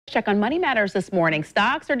Check on Money Matters this morning.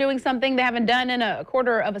 Stocks are doing something they haven't done in a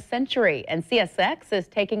quarter of a century, and CSX is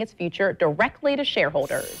taking its future directly to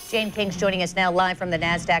shareholders. Jane King's joining us now live from the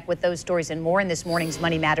NASDAQ with those stories and more in this morning's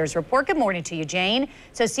Money Matters report. Good morning to you, Jane.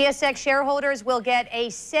 So CSX shareholders will get a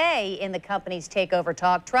say in the company's takeover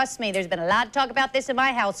talk. Trust me, there's been a lot of talk about this in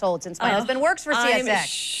my household since my husband works for CSX. I'm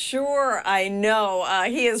sure I know.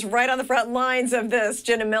 He is right on the front lines of this,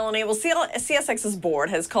 Jen and Melanie. Well, CSX's board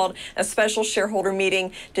has called a special shareholder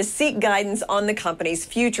meeting to seek guidance on the company's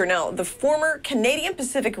future. Now, the former Canadian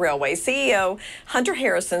Pacific Railway CEO, Hunter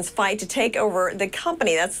Harrison's fight to take over the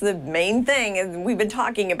company, that's the main thing, and we've been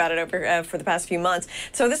talking about it over for the past few months.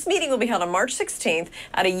 So this meeting will be held on March 16th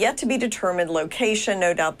at a yet-to-be-determined location.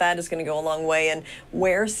 No doubt that is going to go a long way in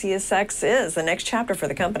where CSX is, the next chapter for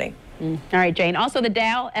the company. All right, Jane. Also, the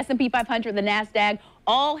Dow, S&P 500, the NASDAQ,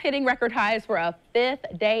 all hitting record highs for a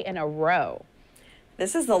fifth day in a row.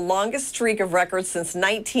 This is the longest streak of records since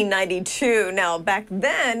 1992. Now, back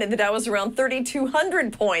then, the Dow was around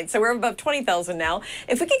 3,200 points, so we're above 20,000 now.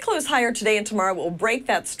 If we can close higher today and tomorrow, we'll break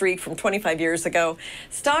that streak from 25 years ago.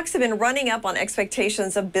 Stocks have been running up on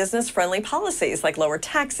expectations of business-friendly policies like lower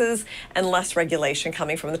taxes and less regulation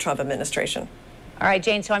coming from the Trump administration. All right,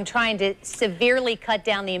 Jane, so I'm trying to severely cut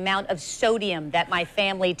down the amount of sodium that my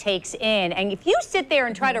family takes in. And if you sit there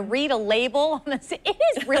and try to read a label, it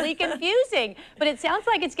is really confusing. But it sounds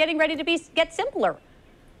like it's getting ready to get simpler.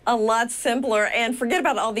 A lot simpler, and forget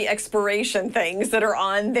about all the expiration things that are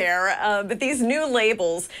on there. But these new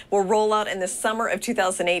labels will roll out in the summer of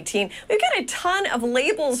 2018. We've got a ton of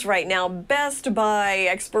labels right now: best by,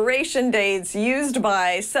 expiration dates, used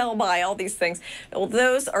by, sell by, all these things. Well,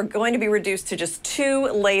 those are going to be reduced to just 2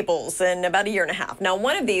 labels in about a year and a half. Now,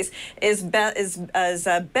 one of these is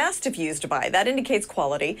best if used by. That indicates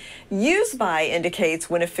quality. Used by indicates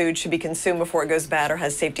when a food should be consumed before it goes bad or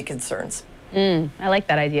has safety concerns. I like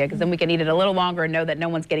that idea, because then we can eat it a little longer and know that no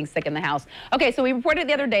one's getting sick in the house. Okay, so we reported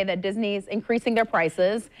the other day that Disney's increasing their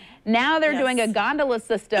prices. Now they're doing a gondola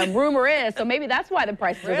system, rumor is, so maybe that's why the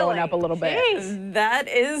prices are going up a little bit. That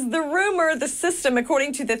is the rumor. The system,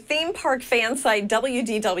 according to the theme park fan site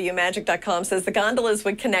wdwmagic.com, says the gondolas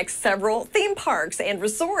would connect several theme parks and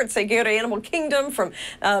resorts. They go to Animal Kingdom, from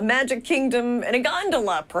Magic Kingdom, and a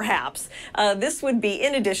gondola, perhaps. This would be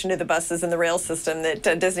in addition to the buses and the rail system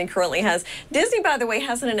that Disney currently has. Disney, by the way,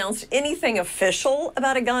 hasn't announced anything official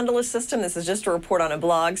about a gondola system. This is just a report on a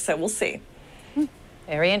blog, so we'll see.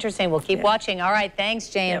 Very interesting. We'll keep watching. All right. Thanks,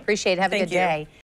 Jane. Appreciate it. Have a good day.